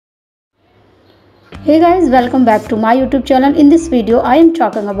Hey guys, welcome back to my YouTube channel. In this video, I am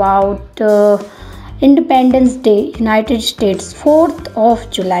talking about Independence Day, United States, 4th of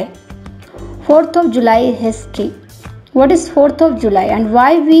July. 4th of July history. What is 4th of July and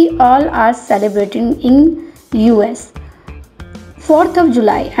why we all are celebrating in US? 4th of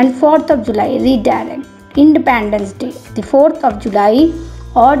July and 4th of July redirect. Independence Day. The 4th of July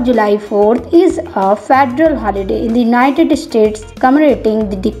or July 4th is a federal holiday in the United States commemorating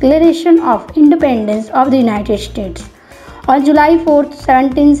the Declaration of Independence of the United States. On July 4th,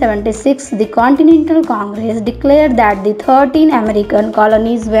 1776, the Continental Congress declared that the 13 American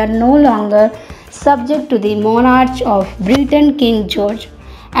colonies were no longer subject to the monarchy of Britain King George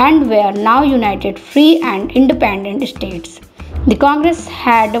and were now united free and independent states. The Congress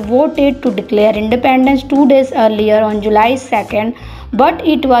had voted to declare independence 2 days earlier on July 2nd, but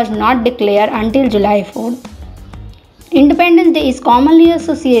it was not declared until July 4th. Independence Day is commonly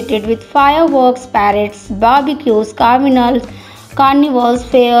associated with fireworks, parades, barbecues, carnivals,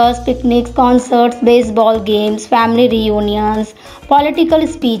 fairs, picnics, concerts, baseball games, family reunions, political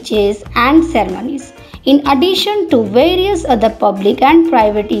speeches, and ceremonies. In addition to various other public and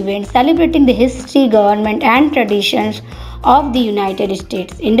private events celebrating the history, government, and traditions of the United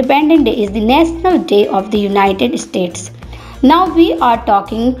States, Independence Day is the National Day of the United States. Now we are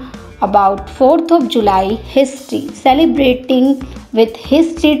talking about 4th of July history, celebrating with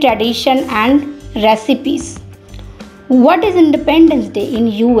history, tradition, and recipes. What is Independence Day in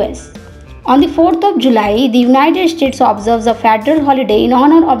US? On the 4th of July, the United States observes a federal holiday in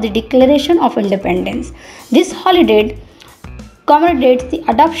honor of the Declaration of Independence. This holiday commemorates the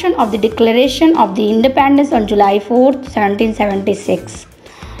adoption of the Declaration of the Independence on July 4th, 1776.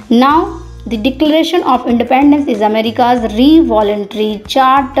 Now, the Declaration of Independence is America's voluntary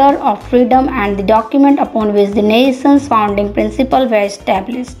charter of freedom and the document upon which the nation's founding principles were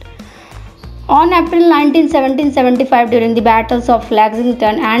established. On April 19, 1775, during the battles of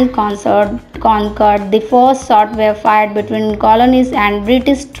Lexington and Concord, the first shots were fired between colonies and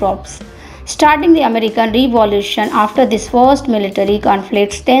British troops, starting the American Revolution. After this first military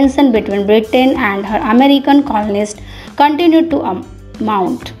conflict, tension between Britain and her American colonists continued to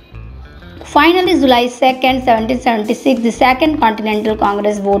mount. Finally, July 2, 1776, the Second Continental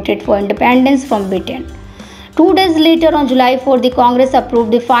Congress voted for independence from Britain. 2 days later, on July 4, the Congress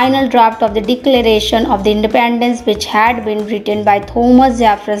approved the final draft of the Declaration of the Independence, which had been written by Thomas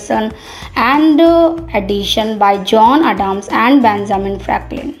Jefferson and addition by John Adams and Benjamin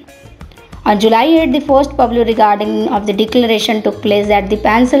Franklin. On July 8, the first public reading of the Declaration took place at the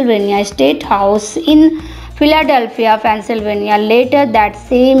Pennsylvania State House in Philadelphia, Pennsylvania. Later that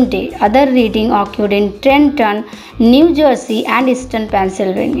same day, other reading occurred in Trenton, New Jersey and Eastern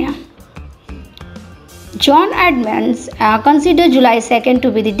Pennsylvania. John Adams considered July 2nd to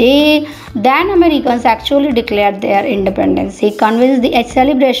be the day then Americans actually declared their independence. He convinced the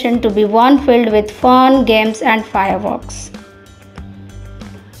celebration to be one filled with fun, games and fireworks.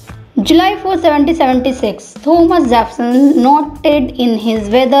 July 4, 1776, Thomas Jefferson noted in his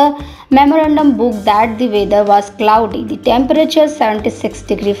weather memorandum book that the weather was cloudy, the temperature 76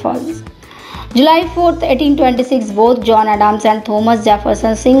 degrees Celsius. July 4, 1826, both John Adams and Thomas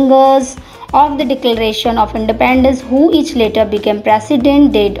Jefferson, singers of the Declaration of Independence, who each later became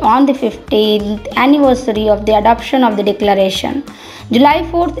president, died on the 15th anniversary of the adoption of the Declaration. July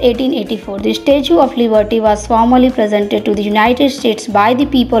 4, 1884, the Statue of Liberty was formally presented to the United States by the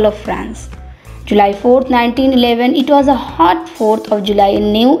people of France. July 4, 1911, it was a hot 4th of July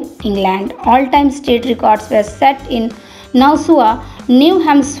in New England. All-time state records were set in Nassau, New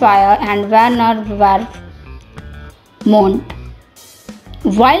Hampshire and Vermont.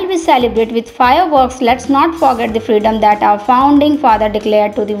 While we celebrate with fireworks, let's not forget the freedom that our founding father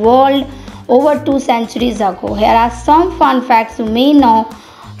declared to the world over 2 centuries ago. Here are some fun facts you may know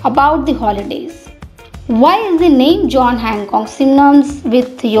about the holidays. Why is the name John Hancock synonymous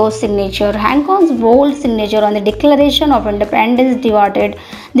with your signature? Hancock's bold signature on the Declaration of Independence divided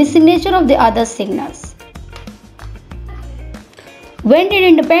the signature of the other signers. When did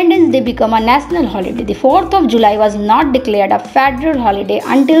Independence Day become a national holiday? The 4th of July was not declared a federal holiday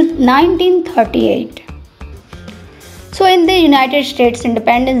until 1938. So in the United States,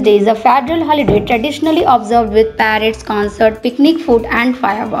 Independence Day is a federal holiday traditionally observed with parades, concerts, picnic food and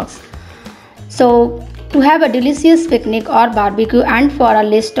fireworks. So to have a delicious picnic or barbecue and for a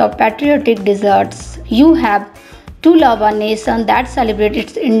list of patriotic desserts, you have to love a nation that celebrates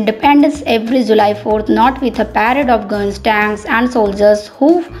its independence every July 4th, not with a parade of guns, tanks and soldiers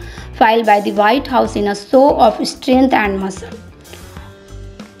who file by the White House in a show of strength and muscle.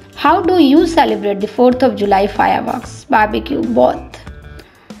 How do you celebrate the 4th of July fireworks, barbecue, both?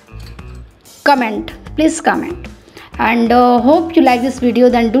 comment. Please comment. And hope you like this video.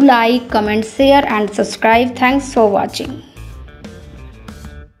 Then do like, comment, share and subscribe. Thanks for watching.